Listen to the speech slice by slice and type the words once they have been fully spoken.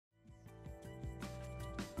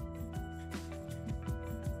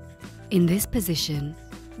In this position,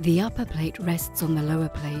 the upper plate rests on the lower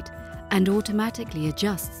plate and automatically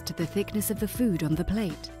adjusts to the thickness of the food on the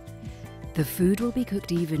plate. The food will be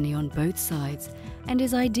cooked evenly on both sides and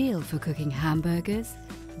is ideal for cooking hamburgers,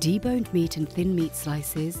 deboned meat and thin meat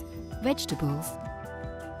slices, vegetables,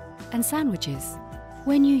 and sandwiches.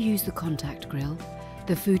 When you use the contact grill,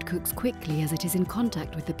 the food cooks quickly as it is in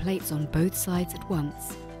contact with the plates on both sides at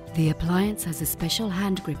once. The appliance has a special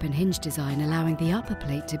hand grip and hinge design allowing the upper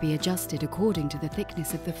plate to be adjusted according to the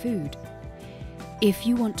thickness of the food. If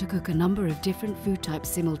you want to cook a number of different food types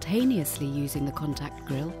simultaneously using the contact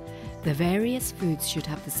grill, the various foods should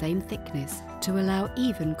have the same thickness to allow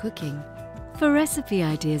even cooking. For recipe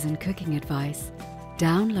ideas and cooking advice,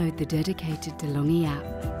 download the dedicated De'Longhi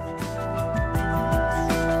app.